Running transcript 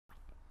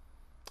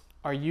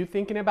Are you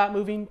thinking about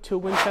moving to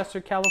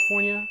Winchester,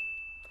 California?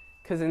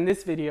 Because in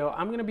this video,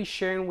 I'm going to be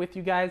sharing with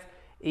you guys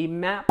a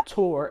map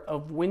tour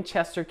of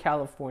Winchester,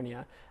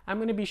 California. I'm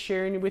going to be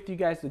sharing with you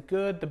guys the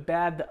good, the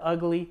bad, the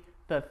ugly,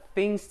 the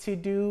things to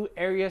do,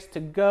 areas to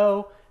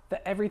go,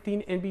 the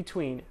everything in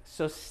between.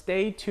 So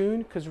stay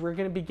tuned because we're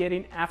going to be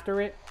getting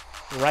after it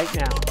right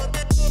now.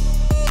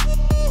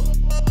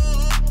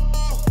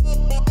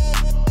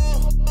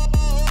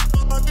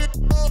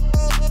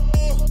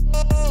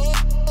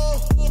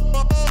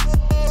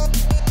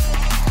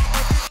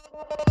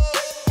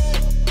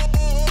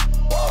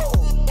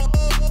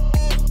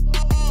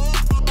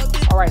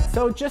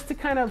 So just to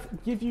kind of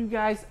give you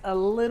guys a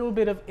little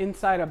bit of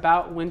insight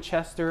about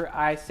Winchester,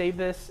 I save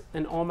this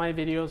in all my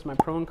videos, my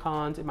pro and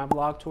cons, in my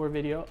vlog tour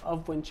video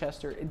of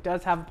Winchester. It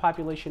does have a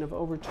population of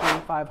over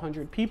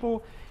 2,500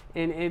 people,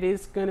 and it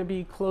is going to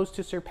be close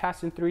to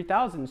surpassing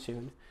 3,000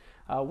 soon.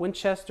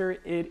 Winchester,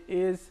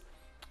 it's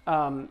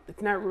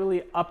not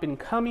really up and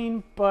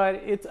coming, but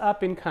it's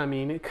up and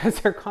coming because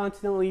they're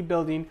constantly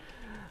building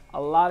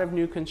a lot of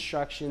new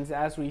constructions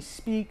as we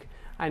speak.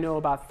 I know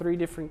about 3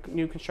 different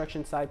new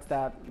construction sites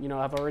that,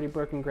 have already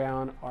broken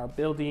ground, are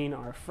building,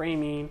 are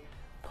framing,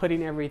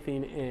 putting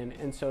everything in.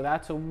 And so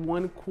that's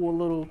one cool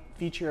little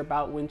feature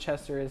about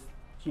Winchester is,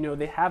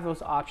 they have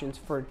those options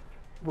for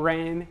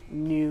brand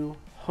new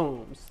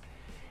homes.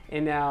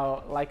 And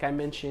now, like I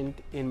mentioned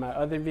in my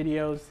other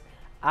videos,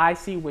 I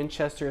see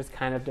Winchester is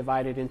kind of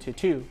divided into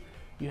 2.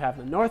 You have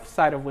the north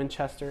side of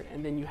Winchester,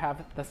 and then you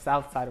have the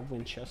south side of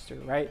Winchester,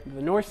 right?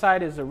 The north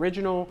side is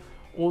original,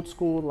 old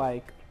school,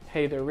 like,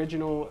 hey, the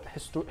original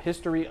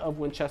history of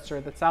Winchester.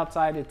 The south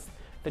side, it's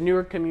the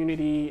newer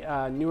community,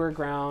 newer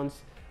grounds,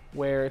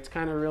 where it's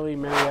kind of really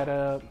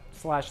Marietta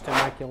 /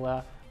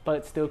 Temecula,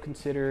 but still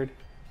considered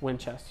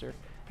Winchester.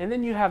 And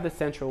then you have the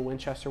central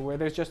Winchester, where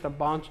there's just a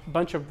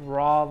bunch of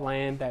raw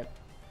land that,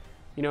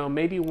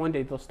 maybe one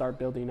day they'll start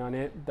building on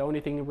it. The only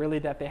thing really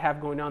that they have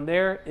going on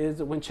there is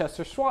the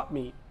Winchester swap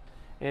meet.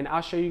 And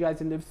I'll show you guys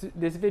in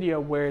this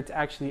video where it's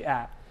actually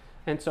at.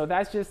 And so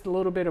that's just a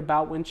little bit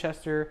about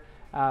Winchester.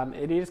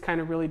 It is kind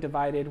of really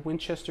divided.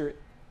 Winchester,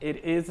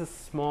 it is a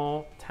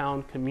small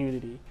town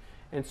community.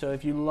 And so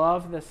if you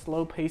love the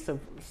slow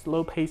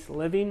pace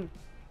living,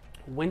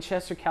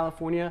 Winchester,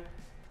 California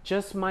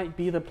just might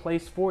be the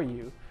place for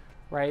you,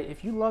 right?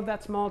 If you love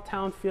that small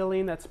town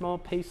feeling, that small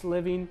pace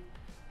living,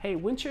 hey,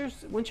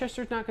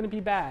 Winchester's not going to be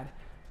bad.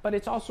 But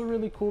it's also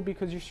really cool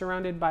because you're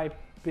surrounded by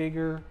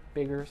bigger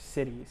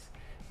cities.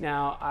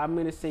 Now, I'm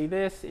going to say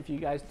this, if you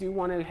guys do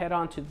want to head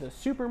on to the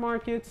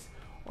supermarkets,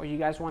 or you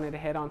guys wanted to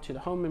head on to the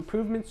home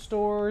improvement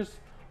stores,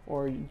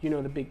 or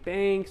the big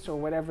banks, or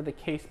whatever the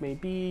case may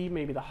be,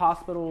 maybe the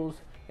hospitals,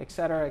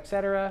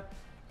 etc.,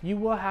 you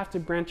will have to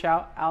branch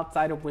out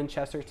outside of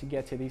Winchester to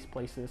get to these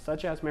places,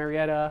 such as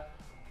Marietta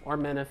or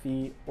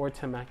Menifee or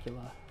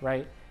Temecula,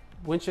 right?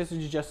 Winchester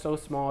is just so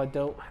small,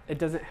 it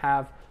doesn't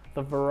have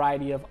the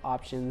variety of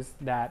options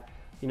that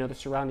the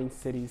surrounding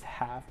cities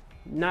have.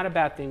 Not a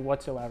bad thing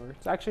whatsoever.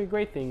 It's actually a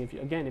great thing if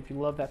you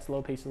love that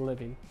slow pace of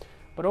living.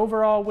 But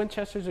overall,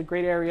 Winchester is a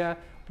great area.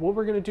 What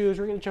we're going to do is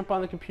we're going to jump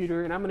on the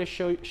computer, and I'm going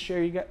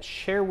to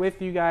share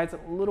with you guys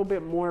a little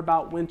bit more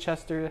about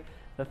Winchester,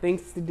 the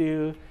things to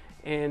do,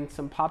 and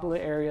some popular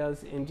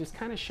areas, and just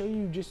kind of show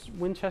you just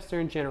Winchester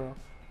in general.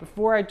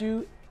 Before I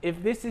do,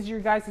 if this is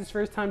your guys'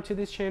 first time to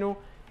this channel,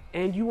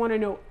 and you want to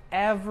know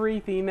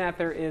everything that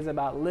there is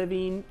about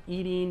living,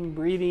 eating,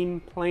 breathing,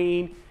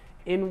 playing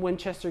in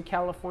Winchester,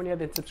 California,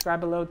 then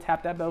subscribe below,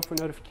 tap that bell for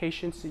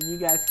notifications so you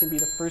guys can be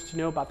the first to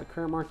know about the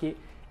current market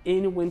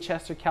in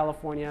Winchester,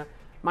 California.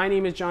 My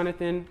name is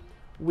Jonathan.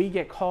 We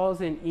get calls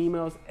and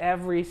emails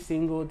every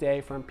single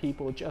day from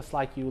people just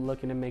like you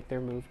looking to make their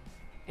move,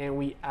 and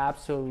we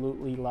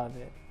absolutely love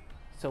it.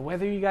 So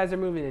whether you guys are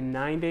moving in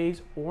 9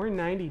 days or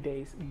 90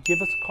 days,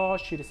 give us a call,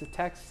 shoot us a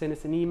text, send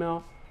us an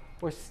email,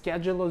 or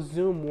schedule a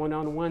Zoom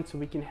one-on-one so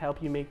we can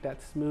help you make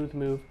that smooth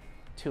move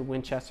to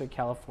Winchester,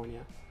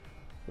 California.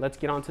 Let's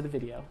get on to the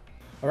video.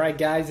 All right,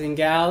 guys and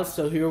gals,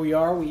 so here we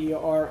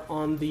are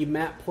on the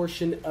map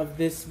portion of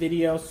this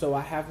video. So I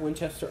have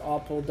Winchester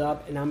all pulled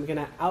up, and I'm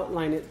gonna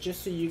outline it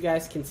just so you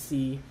guys can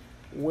see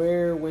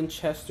where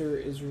Winchester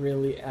is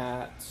really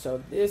at.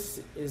 So this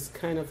is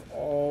kind of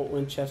all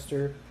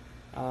Winchester.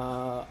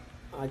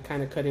 I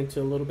kind of cut into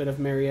a little bit of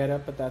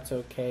Marietta, but that's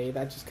okay.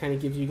 That just kind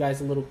of gives you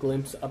guys a little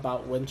glimpse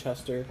about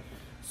Winchester.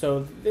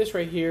 So this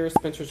right here,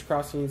 Spencer's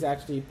Crossing, is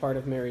actually part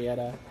of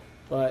Marietta.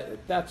 But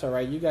that's all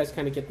right. You guys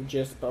kind of get the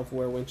gist of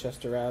where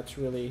Winchester at. It's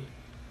really,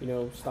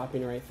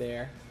 stopping right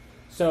there.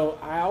 So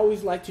I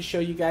always like to show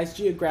you guys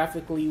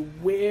geographically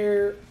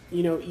where,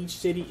 each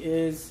city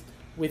is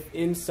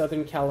within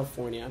Southern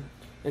California.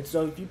 And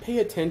so if you pay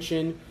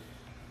attention,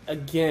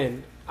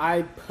 again,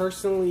 I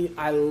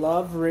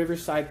love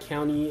Riverside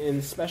County, and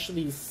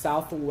especially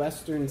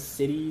southwestern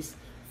cities,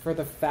 for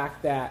the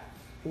fact that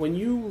when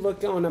you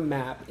look on a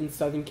map in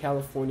Southern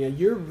California,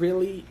 you're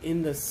really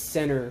in the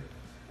center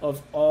of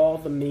all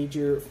the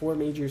 4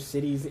 major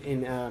cities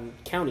and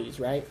counties,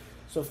 right?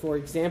 So for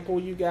example,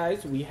 you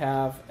guys, we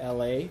have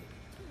LA,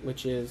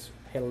 which is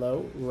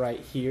hello right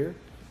here.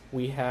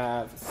 We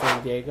have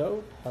San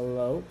Diego,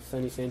 hello,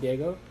 sunny San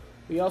Diego.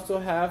 We also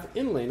have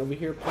inland over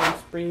here, Palm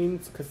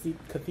Springs,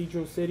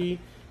 Cathedral City,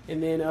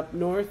 and then up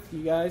north,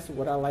 you guys,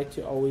 what I like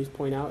to always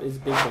point out is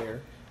Big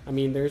Bear. I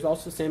mean, there's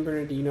also San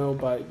Bernardino,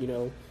 but you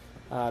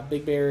know,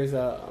 Big Bear is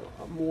a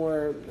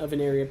more of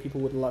an area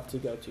people would love to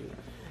go to.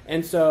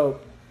 And so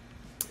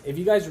if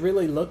you guys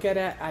really look at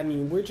it, I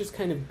mean, we're just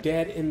kind of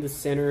dead in the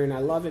center, and I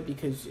love it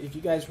because if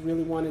you guys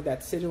really wanted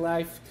that city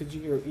life, because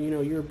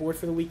you're bored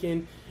for the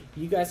weekend,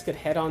 you guys could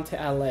head on to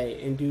LA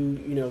and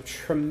do,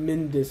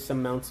 tremendous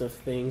amounts of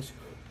things.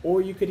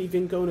 Or you could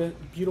even go to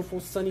beautiful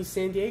sunny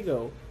San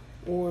Diego.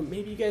 Or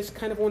maybe you guys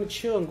kind of want to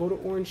chill and go to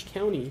Orange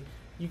County.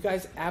 You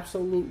guys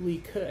absolutely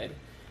could.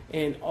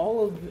 And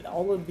all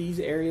of these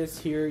areas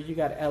here, you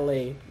got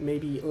LA,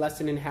 maybe less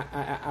than an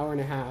hour and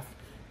a half.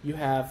 You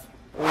have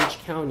Orange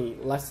County,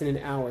 less than an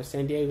hour.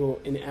 San Diego,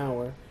 an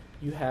hour.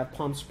 You have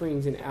Palm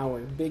Springs, an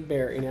hour. Big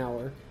Bear, an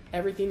hour.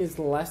 Everything is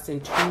less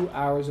than 2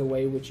 hours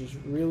away, which is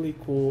really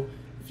cool.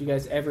 If you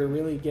guys ever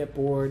really get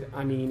bored,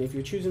 I mean, if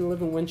you're choosing to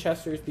live in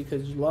Winchester, it's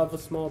because you love a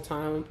small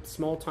town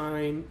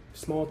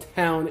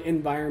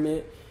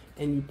environment,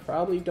 and you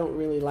probably don't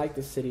really like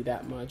the city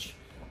that much.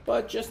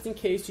 But just in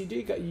case you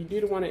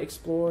do want to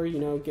explore,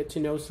 get to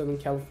know Southern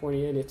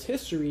California and its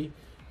history,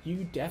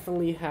 you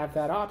definitely have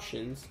that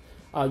options.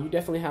 You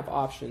definitely have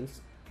options.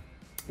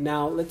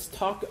 Now let's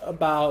talk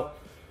about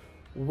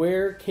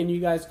where can you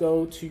guys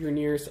go to your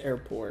nearest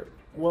airport.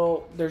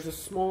 Well, there's a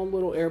small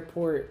little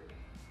airport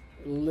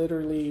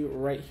literally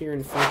right here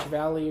in French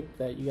Valley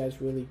that you guys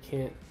really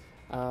can't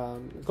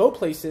go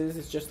places.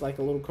 It's just like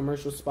a little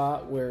commercial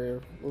spot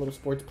where little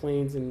sports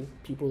planes and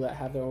people that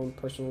have their own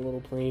personal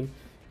little plane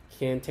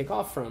can take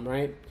off from,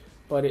 right?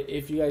 But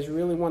if you guys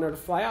really wanted to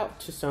fly out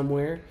to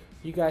somewhere,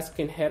 you guys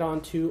can head on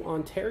to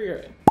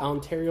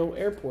Ontario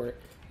Airport,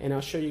 and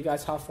I'll show you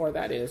guys how far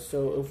that is.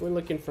 So if we're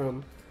looking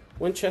from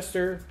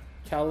Winchester,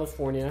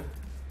 California,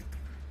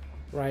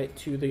 right,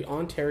 to the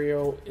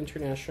Ontario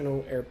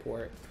International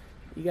Airport,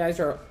 you guys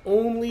are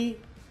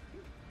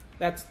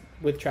that's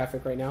with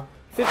traffic right now,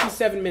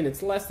 57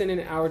 minutes, less than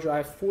an hour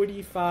drive,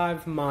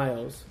 45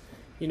 miles.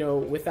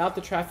 Without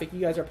the traffic, you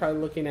guys are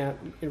probably looking at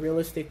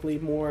realistically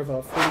more of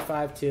a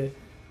 45 to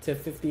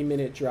 50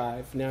 minute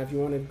drive. Now, if you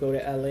want to go to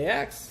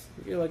LAX,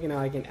 you're looking at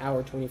like an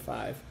hour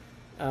 25.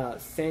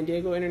 San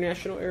Diego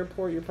International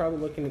Airport, you're probably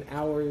looking at an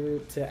hour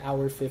to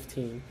hour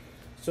 15.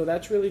 So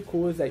that's really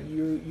cool, is that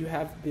you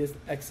have this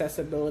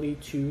accessibility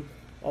to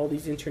all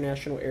these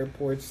international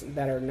airports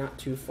that are not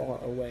too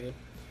far away.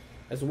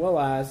 As well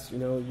as,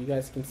 you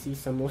guys can see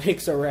some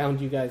lakes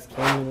around you guys,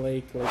 Canyon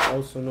Lake, Lake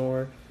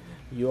Elsinore.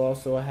 You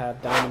also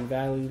have Diamond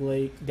Valley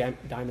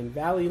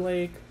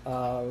Lake,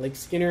 Lake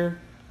Skinner.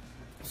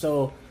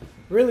 So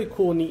really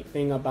cool, neat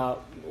thing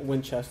about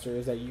Winchester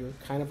is that you're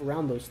kind of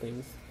around those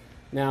things.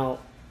 Now,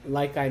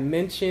 like I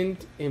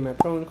mentioned in my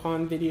pro and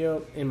con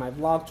video, in my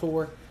vlog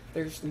tour,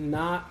 there's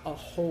not a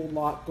whole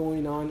lot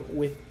going on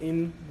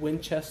within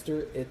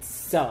Winchester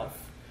itself.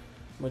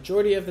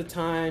 Majority of the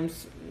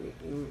times,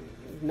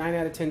 9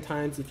 out of 10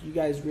 times, if you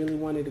guys really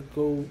wanted to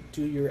go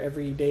do your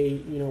everyday,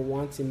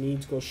 wants and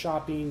needs, go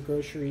shopping,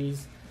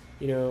 groceries,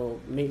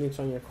 maintenance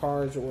on your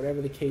cars or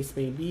whatever the case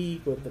may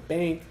be, go to the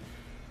bank,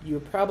 you're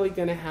probably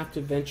going to have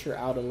to venture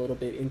out a little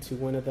bit into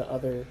one of the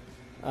other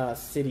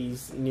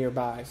cities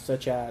nearby,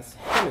 such as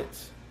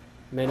Hemet,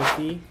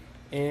 Menifee,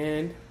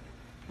 and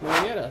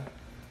Marietta,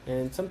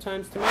 and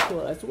sometimes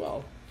Temecula as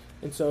well.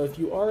 And so if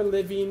you are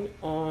living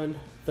on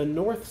the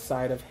north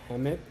side of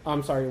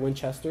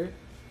Winchester,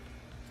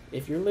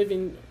 if you're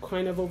living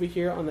kind of over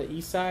here on the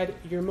east side,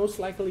 you're most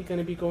likely going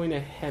to be going to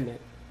Hemet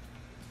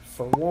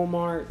for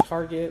Walmart,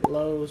 Target,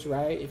 Lowe's,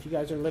 right? If you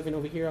guys are living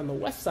over here on the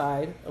west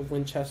side of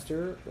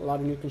Winchester, a lot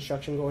of new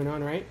construction going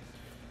on, right?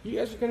 You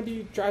guys are going to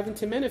be driving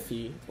to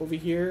Menifee over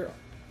here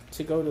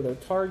to go to the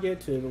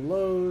Target, to the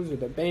Lowe's, or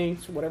the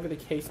banks, whatever the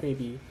case may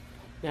be.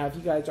 Now, if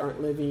you guys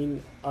aren't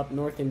living up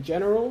north in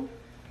general,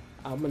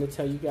 I'm going to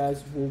tell you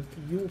guys,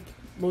 you'll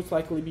most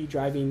likely be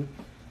driving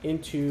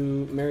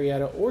into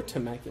Marietta or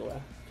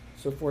Temecula.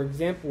 So, for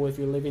example, if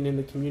you're living in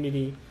the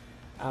community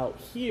out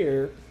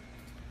here,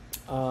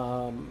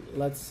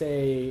 let's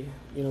say,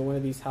 one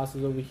of these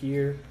houses over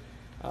here,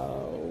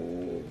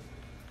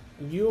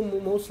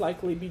 you'll most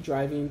likely be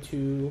driving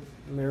to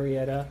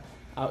Marietta,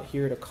 out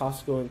here to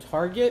Costco and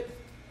Target,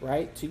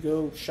 right, to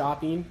go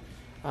shopping.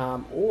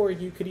 Or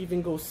you could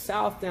even go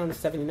south down to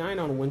 79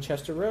 on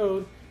Winchester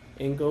Road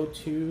and go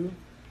to,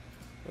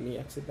 let me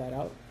exit that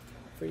out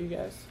for you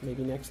guys,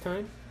 maybe next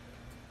time.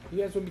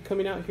 You guys will be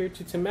coming out here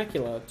to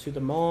Temecula, to the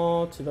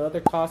mall, to the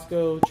other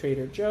Costco,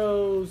 Trader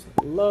Joe's,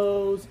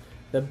 Lowe's,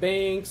 the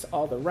banks,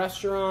 all the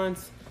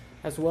restaurants,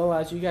 as well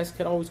as you guys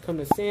could always come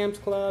to Sam's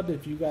Club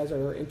if you guys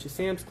are into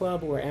Sam's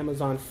Club, or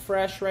Amazon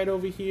Fresh right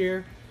over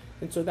here.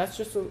 And so that's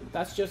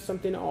just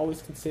something to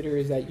always consider,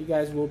 is that you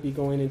guys will be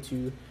going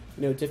into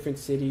different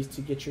cities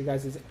to get your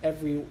guys'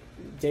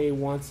 everyday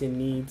wants and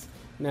needs.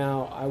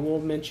 Now, I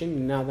will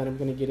mention, now that I'm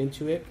going to get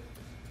into it,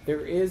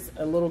 there is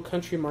a little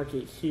country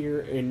market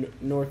here in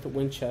North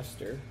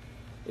Winchester.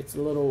 It's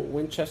a little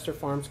Winchester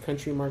Farms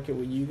Country Market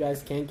where you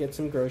guys can get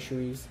some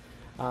groceries.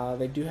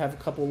 They do have a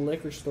couple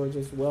liquor stores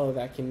as well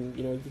that can,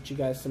 get you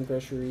guys some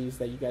groceries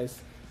that you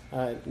guys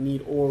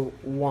need or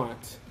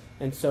want.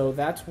 And so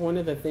that's one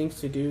of the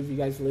things to do if you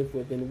guys live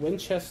within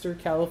Winchester,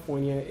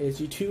 California, is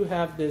you do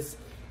have this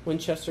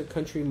Winchester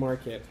Country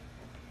Market.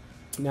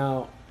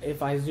 Now,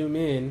 if I zoom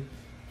in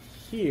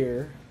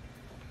here,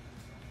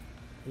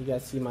 you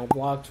guys see my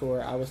vlog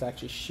tour. I was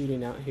actually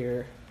shooting out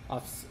here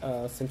off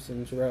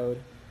Simpsons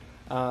Road.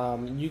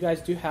 You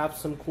guys do have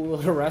some cool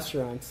little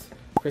restaurants.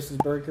 Chris's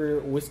Burger,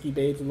 Whiskey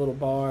Babe's little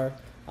bar,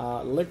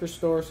 liquor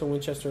store, so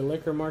Winchester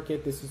Liquor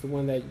Market. This is the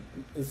one that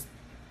is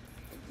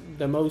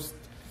the most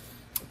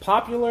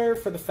popular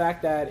for the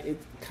fact that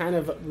it's kind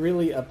of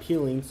really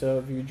appealing. So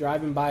if you're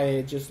driving by it,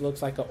 it just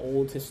looks like an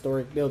old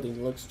historic building.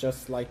 It looks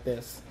just like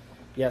this.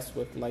 Yes,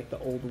 with like the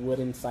old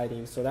wooden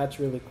siding. So that's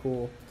really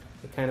cool.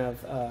 It kind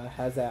of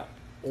has that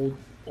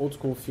old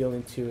school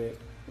feeling to it,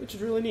 which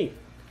is really neat.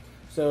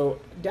 So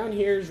down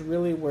here is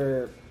really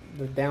where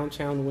the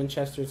downtown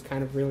Winchester is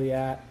kind of really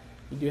at.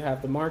 You do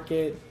have the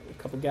market, a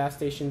couple gas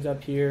stations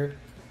up here,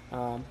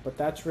 but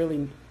that's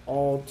really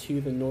all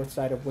to the north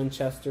side of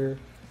Winchester.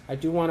 I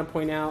do want to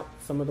point out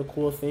some of the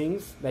cool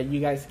things that you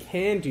guys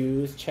can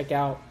do is check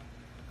out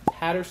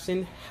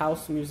Patterson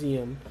House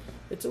Museum.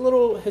 It's a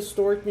little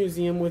historic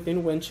museum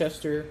within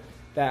Winchester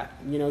that,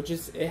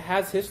 just it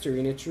has history,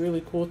 and it's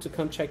really cool to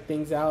come check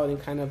things out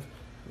and kind of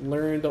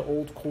learn the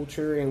old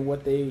culture and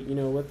what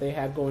they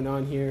have going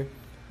on here.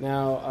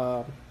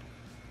 Now,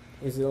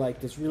 is it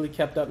like this really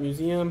kept up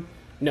museum?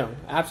 No,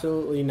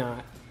 absolutely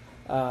not.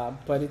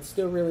 But it's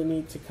still really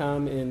neat to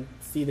come and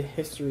see the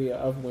history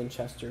of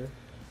Winchester,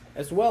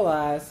 as well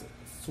as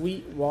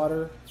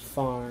Sweetwater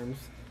Farms.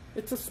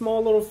 It's a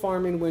small little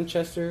farm in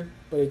Winchester,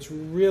 but it's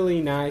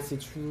really nice.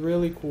 It's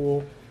really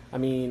cool. I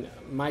mean,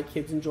 my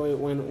kids enjoy it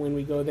when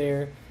we go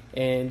there,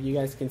 and you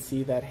guys can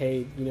see that,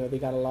 hey, they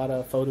got a lot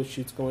of photo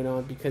shoots going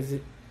on because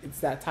it's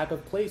that type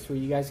of place where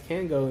you guys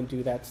can go and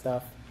do that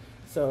stuff.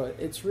 So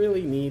it's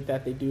really neat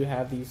that they do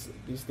have these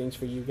things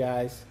for you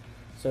guys.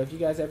 So if you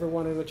guys ever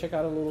want to go check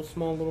out a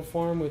small little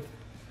farm with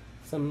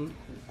some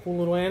cool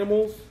little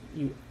animals,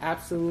 you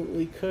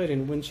absolutely could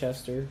in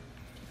Winchester.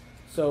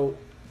 So,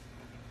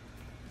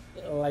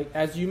 like,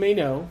 as you may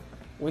know,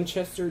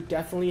 Winchester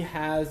definitely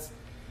has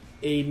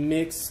a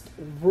mixed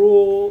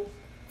rural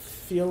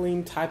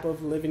feeling type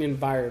of living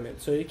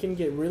environment. So it can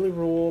get really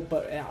rural,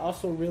 but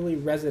also really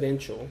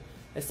residential,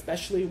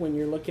 especially when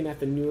you're looking at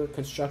the newer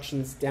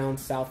constructions down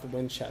south of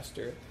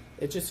Winchester.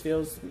 It just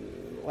feels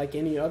like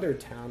any other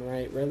town,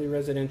 right? Really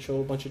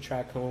residential, a bunch of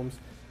tract homes,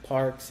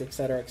 parks,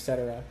 etc.,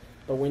 etc.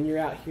 But when you're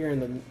out here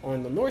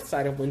on the north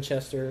side of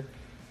Winchester,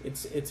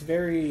 it's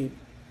very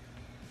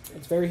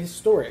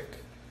historic.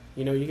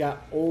 You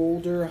got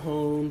older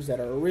homes that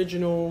are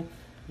original,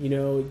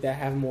 that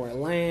have more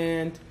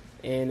land,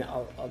 and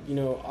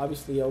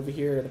obviously over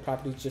here the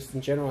properties just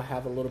in general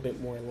have a little bit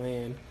more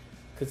land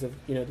because of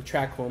the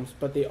tract homes.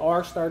 But they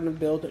are starting to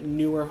build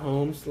newer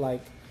homes.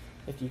 Like,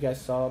 if you guys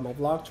saw my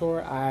vlog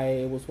tour,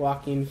 I was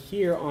walking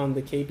here on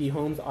the KB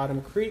Homes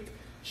Autumn Creek,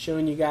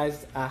 showing you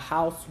guys a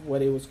house,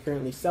 what it was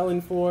currently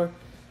selling for.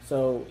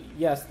 So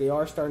yes, they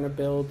are starting to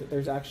build.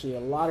 There's actually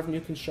a lot of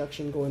new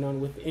construction going on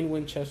within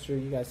Winchester.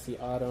 You guys see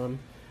Autumn,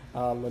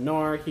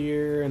 Lennar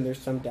here, and there's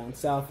some down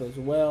south as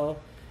well.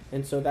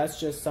 And so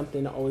that's just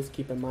something to always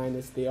keep in mind,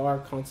 is they are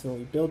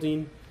constantly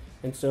building.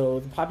 And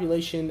so the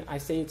population, I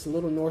say it's a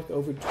little north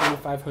over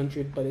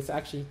 2,500, but it's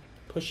actually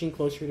pushing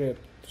closer to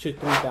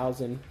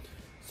 3,000.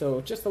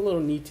 So just a little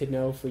neat to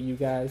know for you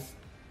guys.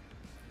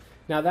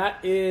 Now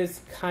that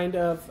is kind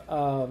of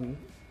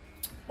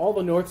all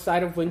the north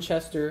side of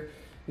Winchester.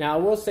 Now I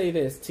will say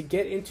this, to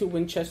get into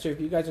Winchester,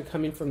 if you guys are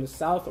coming from the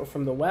south or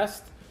from the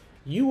west,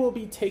 you will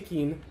be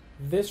taking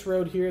this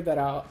road here that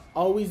I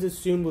always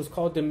assumed was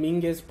called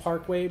Dominguez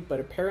Parkway, but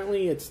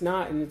apparently it's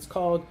not, and it's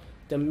called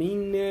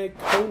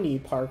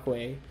Dominicone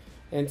Parkway.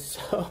 And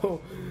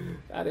so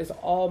that is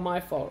all my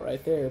fault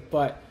right there.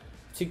 But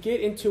to get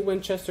into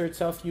Winchester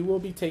itself, you will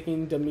be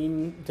taking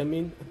Dominguez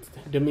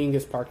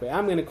Parkway.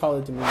 I'm going to call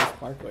it Dominguez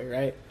Parkway,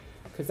 right?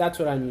 Because that's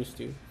what I'm used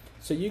to.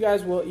 So you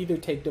guys will either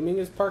take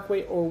Dominguez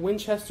Parkway or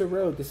Winchester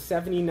Road, the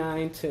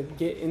 79, to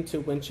get into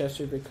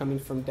Winchester if you're coming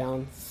from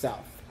down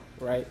south,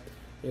 right?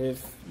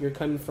 If you're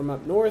coming from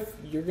up north,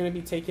 you're going to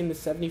be taking the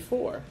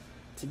 74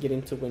 to get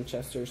into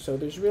Winchester. So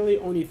there's really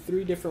only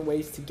 3 different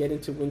ways to get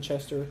into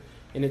Winchester,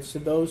 and it's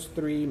those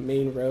 3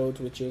 main roads,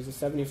 which is the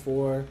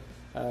 74,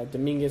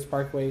 Dominguez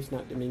Parkway, it's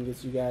not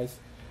Dominguez, you guys,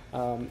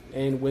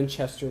 and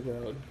Winchester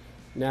Road.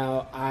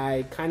 Now,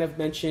 I kind of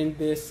mentioned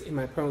this in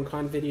my pro and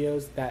con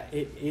videos that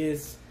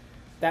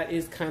that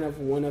is kind of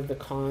one of the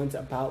cons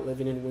about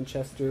living in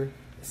Winchester,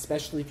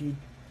 especially if you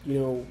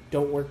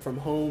don't work from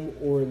home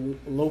or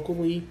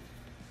locally.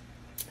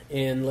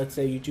 And let's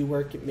say you do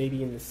work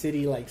maybe in the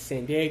city like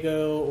San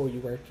Diego, or you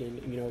work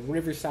in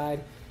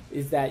Riverside,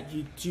 is that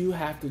you do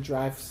have to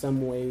drive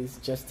some ways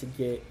just to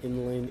get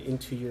inland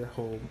into your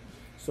home.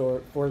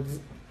 So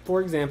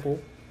For example,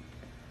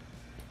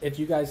 if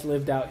you guys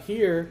lived out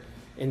here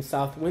in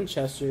South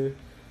Winchester,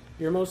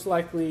 you're most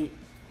likely,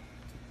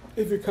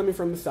 if you're coming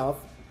from the south,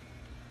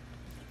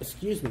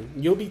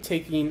 you'll be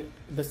taking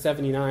the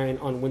 79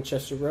 on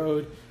Winchester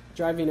Road,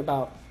 driving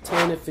about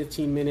 10 to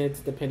 15 minutes,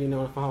 depending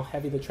on how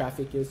heavy the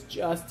traffic is,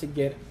 just to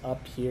get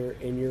up here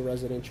in your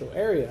residential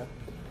area.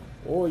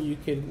 Or you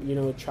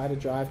could, try to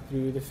drive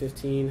through the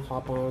 15,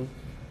 hop on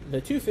the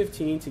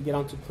 215 to get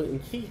onto Clinton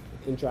Keith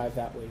and drive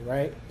that way,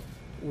 right?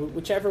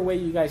 Whichever way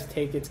you guys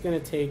take, it's going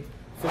to take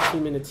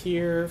 15 minutes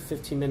here,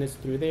 15 minutes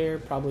through there,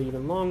 probably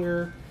even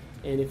longer.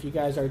 And if you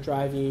guys are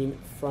driving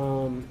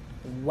from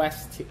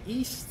west to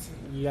east,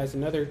 you guys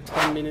another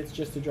 10 minutes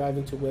just to drive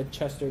into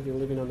Winchester if you're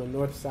living on the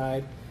north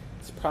side.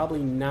 It's probably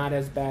not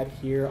as bad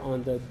here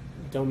on the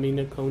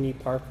Dominicone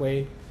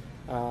Parkway.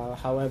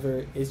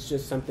 However, it's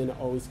just something to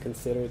always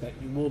consider, that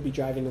you will be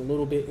driving a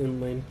little bit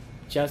inland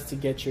just to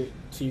get to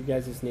you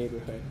guys'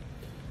 neighborhood.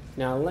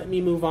 Now let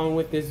me move on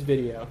with this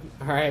video.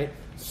 Alright,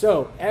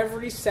 so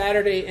every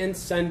Saturday and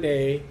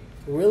Sunday,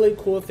 really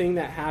cool thing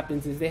that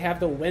happens is they have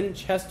the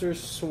Winchester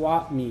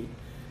Swap Meet.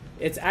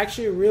 It's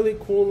actually a really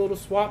cool little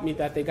swap meet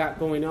that they got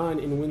going on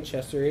in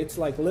Winchester. It's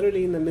like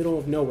literally in the middle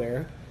of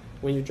nowhere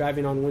when you're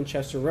driving on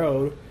Winchester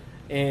Road,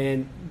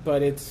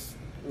 but it's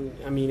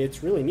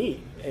really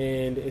neat,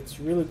 and it's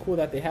really cool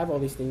that they have all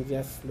these things.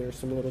 Yes, there's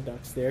some little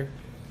ducks there,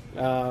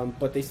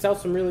 but they sell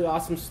some really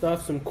awesome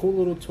stuff, some cool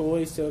little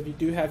toys. So if you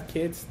do have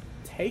kids,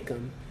 take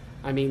them.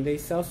 They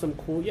sell some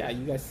cool,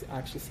 you guys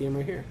actually see them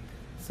right here.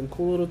 Some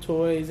cool little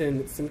toys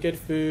and some good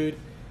food.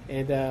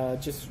 And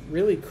just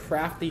really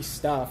crafty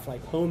stuff,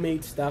 like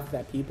homemade stuff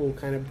that people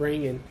kind of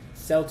bring and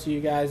sell to you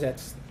guys.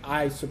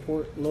 I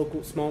support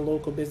small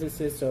local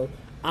businesses, so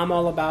I'm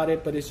all about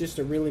it. But it's just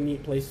a really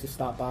neat place to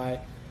stop by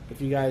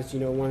if you guys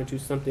want to do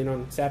something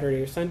on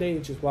Saturday or Sunday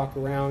and just walk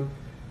around.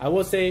 I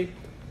will say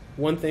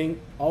one thing: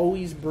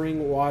 always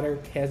bring water,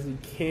 because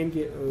it can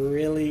get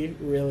really,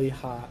 really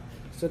hot.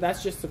 So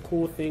that's just the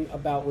cool thing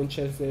about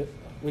Winchester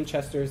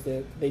is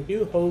that they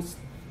do host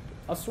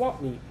a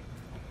swap meet,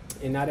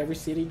 and not every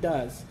city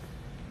does.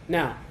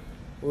 Now,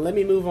 let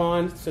me move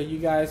on so you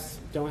guys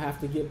don't have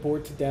to get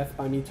bored to death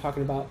by me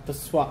talking about the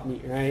swap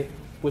meet, right?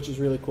 Which is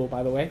really cool,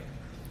 by the way.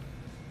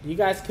 You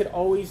guys could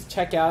always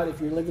check out, if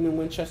you're living in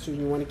Winchester and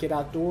you want to get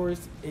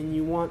outdoors and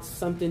you want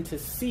something to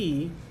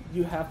see,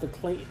 you have the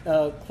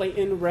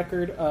Clayton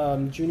Record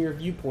Junior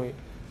Viewpoint.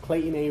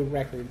 Clayton A.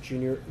 Record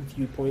Junior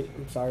Viewpoint,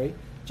 I'm sorry,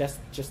 just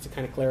to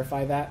kind of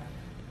clarify that.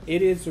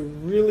 It is a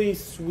really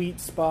sweet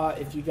spot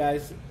if you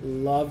guys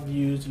love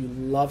views, you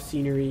love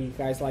scenery, you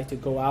guys like to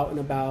go out and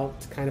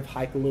about, to kind of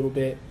hike a little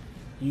bit.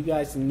 You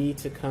guys need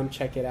to come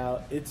check it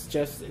out. It's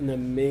just an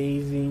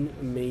amazing,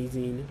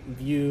 amazing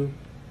view,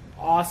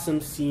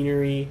 awesome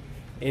scenery,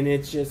 and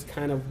it just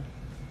kind of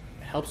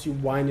helps you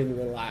wind and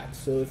relax.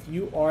 So if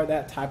you are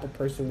that type of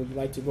person where you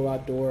like to go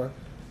outdoor,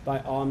 by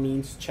all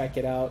means check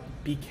it out.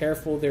 Be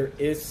careful, there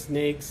is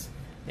snakes.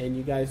 And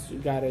you guys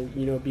gotta,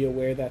 be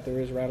aware that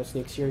there is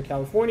rattlesnakes here in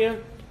California,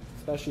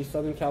 especially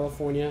Southern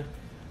California.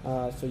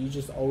 So you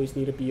just always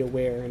need to be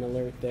aware and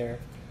alert there.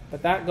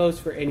 But that goes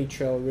for any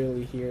trail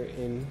really here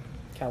in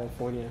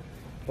California.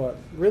 But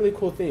really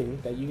cool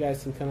thing that you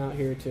guys can come out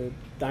here to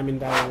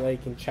Diamond Valley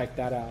Lake and check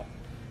that out.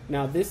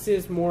 Now this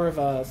is more of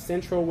a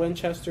central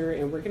Winchester,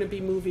 and we're gonna be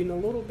moving a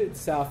little bit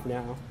south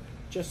now,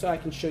 just so I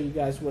can show you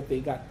guys what they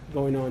got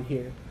going on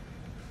here.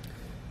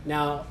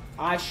 Now,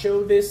 I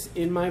show this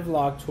in my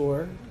vlog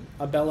tour,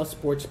 Abella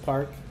Sports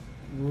Park.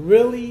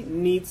 Really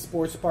neat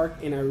sports park,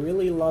 and I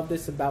really love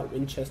this about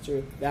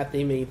Winchester, that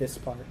they made this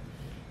park.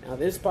 Now,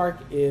 this park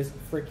is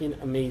freaking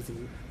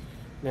amazing.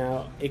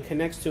 Now, it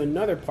connects to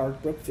another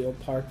park, Brookfield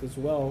Park as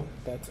well,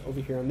 that's over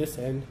here on this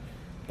end.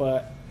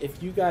 But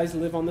if you guys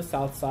live on the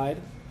south side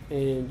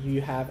and you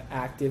have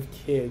active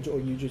kids, or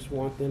you just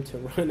want them to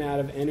run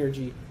out of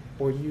energy,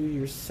 or you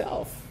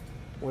yourself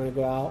want to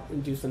go out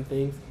and do some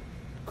things,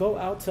 go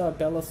out to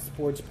Abella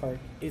Sports Park.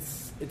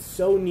 It's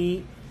so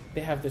neat.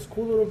 They have this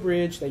cool little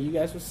bridge that you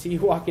guys will see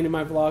walking in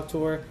my vlog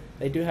tour.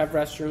 They do have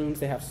restrooms.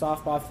 They have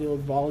softball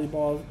field,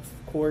 volleyball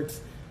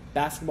courts,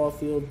 basketball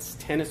fields,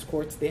 tennis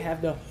courts. They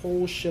have the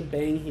whole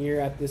shebang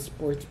here at this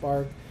sports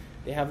park.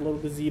 They have little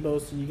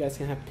gazebos so you guys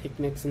can have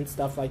picnics and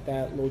stuff like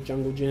that, little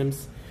jungle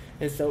gyms.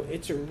 And so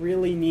it's a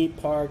really neat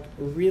park,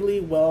 really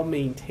well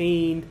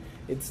maintained.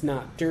 It's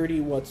not dirty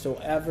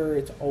whatsoever.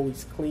 It's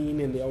always clean,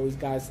 and they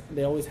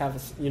always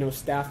have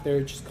staff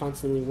there just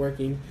constantly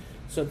working.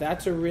 So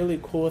that's a really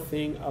cool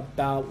thing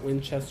about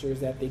Winchester, is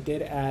that they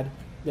did add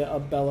the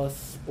Abella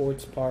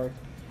Sports Park,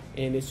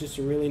 and it's just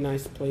a really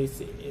nice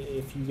place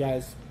if you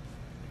guys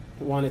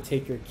want to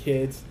take your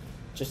kids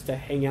just to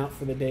hang out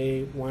for the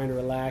day, wind,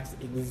 relax,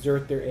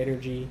 exert their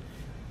energy.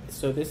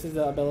 So this is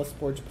the Abella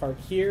Sports Park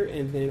here,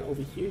 and then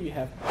over here you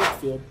have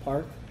Brookfield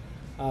Park.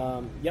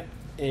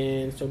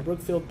 And so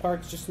Brookfield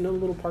Park is just another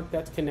little park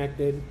that's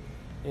connected,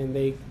 and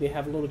they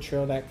have a little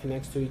trail that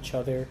connects to each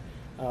other.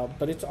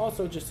 But it's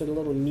also just a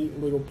little neat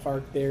little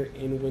park there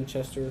in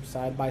Winchester,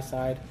 side by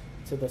side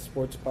to the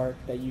sports park,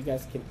 that you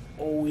guys can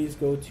always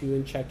go to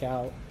and check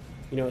out.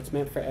 You know, it's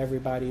meant for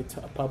everybody. It's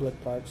a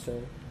public park,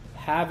 so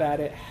have at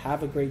it,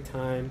 have a great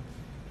time,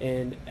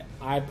 and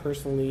I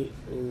personally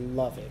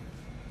love it.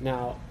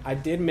 Now, I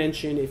did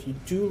mention if you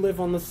do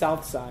live on the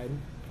south side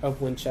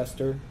of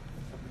Winchester,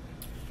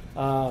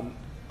 I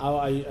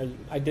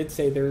did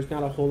say there's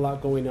not a whole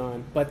lot going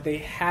on, but they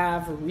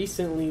have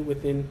recently,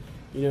 within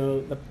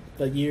the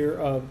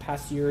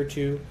past year or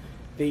two,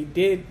 they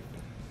did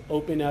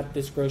open up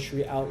this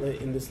grocery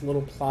outlet in this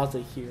little plaza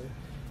here,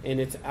 and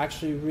it's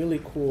actually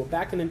really cool.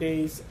 Back in the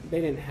days,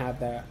 they didn't have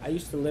that. I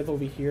used to live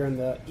over here on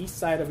the east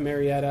side of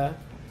Marietta,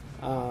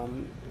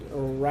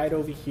 right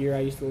over here. I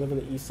used to live on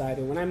the east side,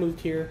 and when I moved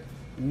here,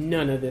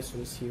 none of this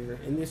was here,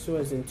 and this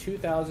was in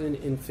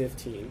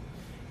 2015.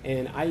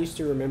 And I used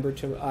to remember,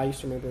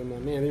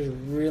 man, there's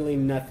really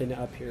nothing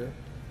up here.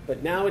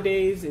 But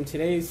nowadays, in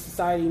today's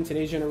society, in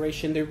today's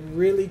generation, they're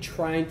really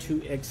trying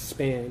to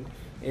expand.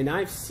 And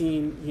I've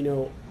seen,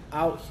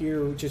 out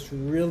here just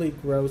really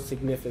grow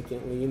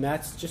significantly, and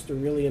that's just a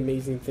really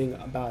amazing thing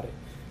about it.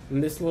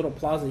 In this little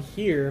plaza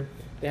here,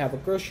 they have a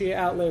grocery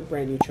outlet,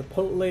 brand new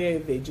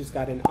Chipotle. They just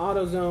got an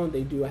AutoZone.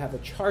 They do have a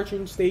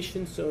charging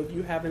station, so if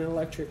you have an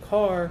electric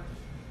car,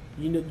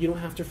 you don't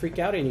have to freak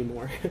out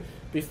anymore.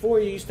 Before,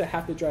 you used to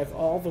have to drive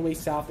all the way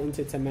south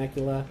into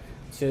Temecula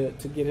to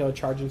get to a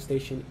charging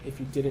station if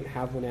you didn't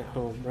have one at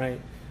home, right?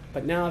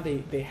 But now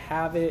they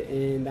have it,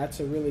 and that's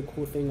a really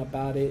cool thing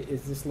about it,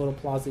 is this little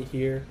plaza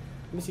here.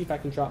 Let me see if I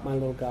can drop my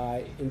little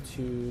guy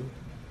into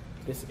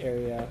this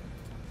area,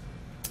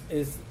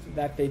 is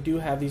that they do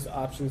have these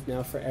options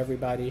now for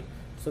everybody.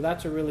 So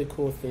that's a really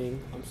cool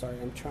thing. I'm sorry,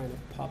 I'm trying to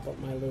pop up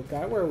my little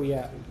guy. Where are we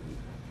at?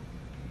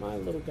 My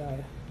little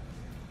guy.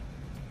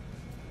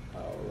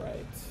 All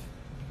right.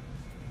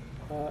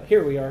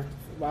 Here we are.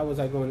 Why was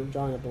I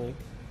drawing a blank?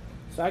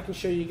 So I can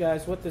show you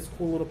guys what this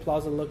cool little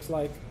plaza looks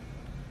like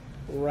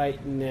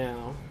right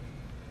now.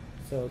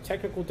 So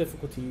technical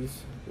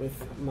difficulties with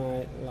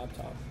my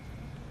laptop.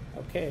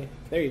 Okay,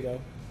 there you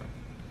go.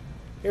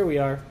 Here we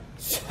are.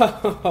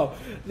 So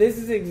this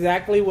is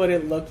exactly what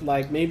it looked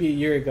like maybe a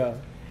year ago.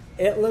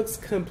 It looks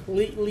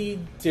completely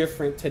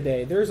different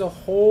today. There's a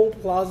whole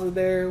plaza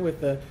there with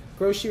the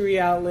grocery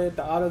outlet,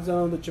 the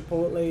AutoZone, the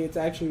Chipotle. It's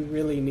actually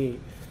really neat.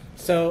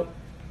 So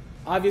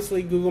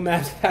obviously Google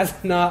Maps has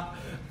not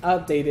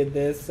updated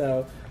this,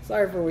 so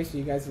sorry for wasting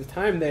you guys'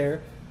 time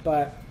there.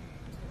 But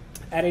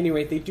at any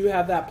rate, they do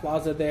have that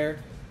plaza there,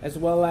 as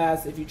well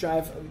as if you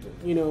drive,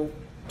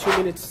 2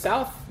 minutes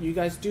south, you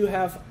guys do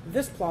have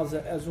this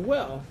plaza as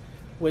well,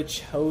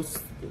 which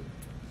hosts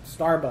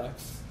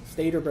Starbucks,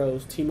 Stater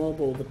Bros,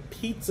 T-Mobile, the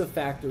Pizza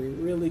Factory,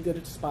 really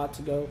good spot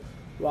to go.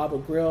 Rob a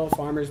Grill,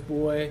 Farmer's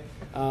Boy,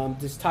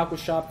 this taco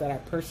shop that I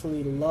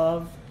personally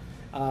love.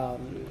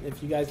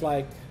 If you guys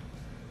like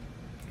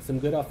some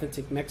good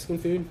authentic Mexican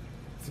food,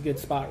 it's a good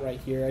spot right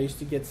here. I used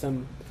to get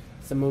some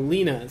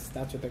Molinas,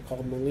 that's what they're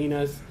called,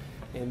 Molinas,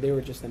 and they were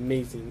just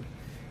amazing.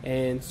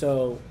 And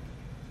so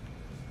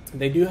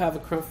they do have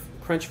a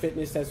Crunch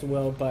Fitness as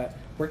well, but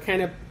we're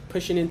kind of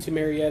pushing into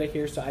Marietta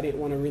here, so I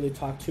didn't want to really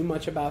talk too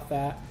much about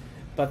that.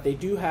 But they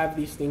do have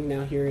these things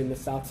now here in the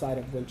south side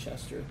of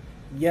Winchester.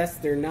 Yes,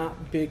 they're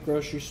not big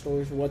grocery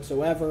stores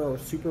whatsoever or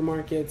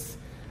supermarkets.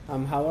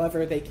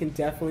 However, they can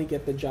definitely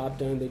get the job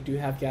done. They do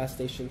have gas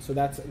stations, so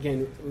that's,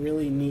 again, a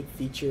really neat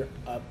feature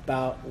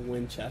about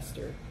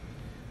Winchester.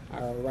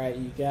 All right,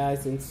 you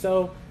guys, and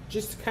so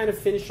just to kind of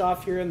finish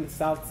off here on the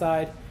south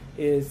side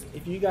is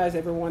if you guys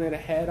ever wanted to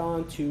head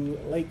on to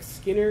Lake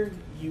Skinner,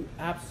 you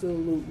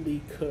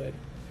absolutely could.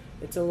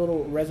 It's a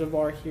little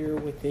reservoir here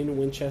within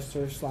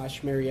Winchester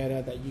 /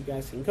 Marietta that you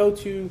guys can go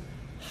to,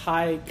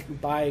 hike,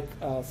 bike,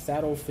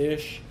 saddle,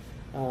 fish.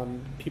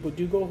 People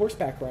do go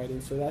horseback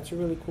riding, so that's a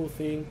really cool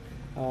thing.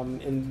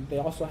 And they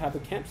also have a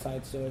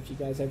campsite, so if you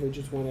guys ever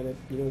just wanted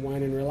to,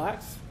 wine and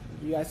relax,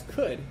 you guys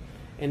could.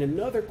 And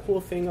another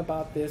cool thing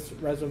about this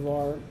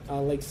reservoir,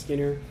 Lake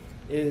Skinner,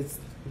 is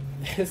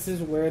this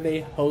is where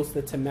they host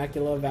the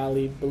Temecula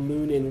Valley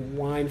Balloon and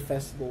Wine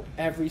Festival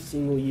every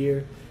single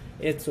year.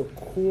 It's a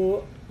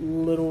cool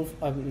little,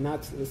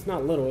 it's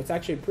not little, it's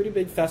actually a pretty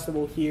big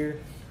festival here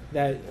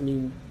that,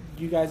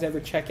 you guys ever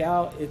check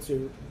out, it's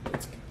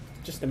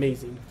just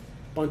amazing.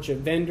 Bunch of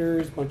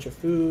vendors, bunch of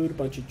food,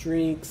 bunch of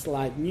drinks,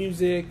 live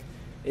music.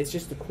 It's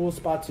just a cool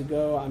spot to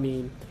go.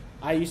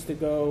 I used to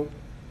go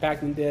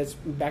back in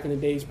the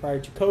days prior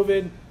to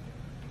COVID.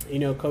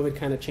 COVID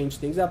kind of changed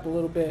things up a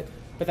little bit,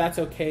 but that's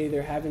okay.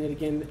 They're having it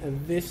again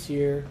next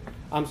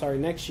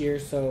year.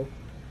 So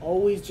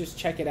always just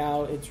check it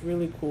out. It's a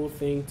really cool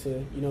thing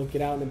to,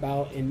 get out and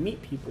about and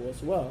meet people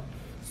as well.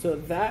 So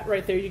that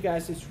right there, you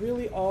guys, is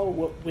really all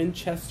what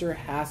Winchester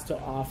has to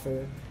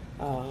offer.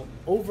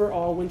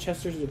 Overall,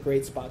 Winchester is a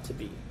great spot to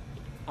be.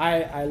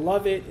 I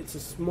love it. It's a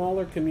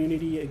smaller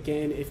community.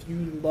 Again, if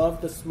you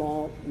love the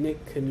small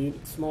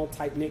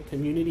tight-knit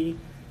community,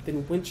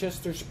 then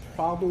Winchester's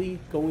probably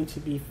going to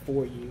be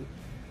for you.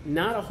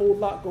 Not a whole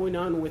lot going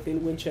on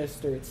within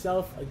Winchester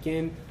itself,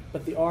 again,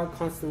 but they are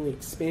constantly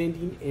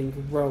expanding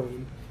and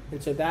growing.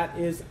 And so that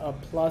is a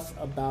plus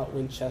about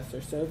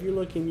Winchester. So if you're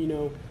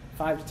looking,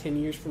 5 to 10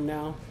 years from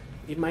now,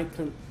 it might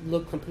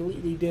look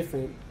completely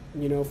different,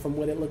 you know, from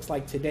what it looks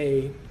like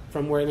today,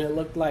 from where it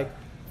looked like,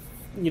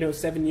 you know,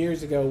 7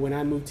 years ago when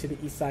I moved to the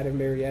east side of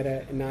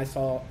Marietta and I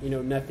saw, you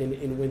know, nothing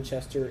in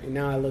Winchester. And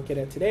now I look at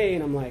it today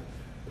and I'm like,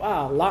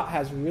 wow, a lot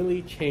has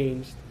really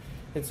changed.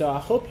 And so I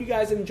hope you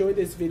guys enjoyed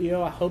this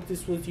video. I hope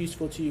this was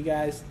useful to you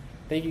guys.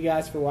 Thank you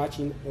guys for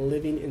watching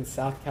Living in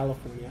South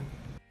California.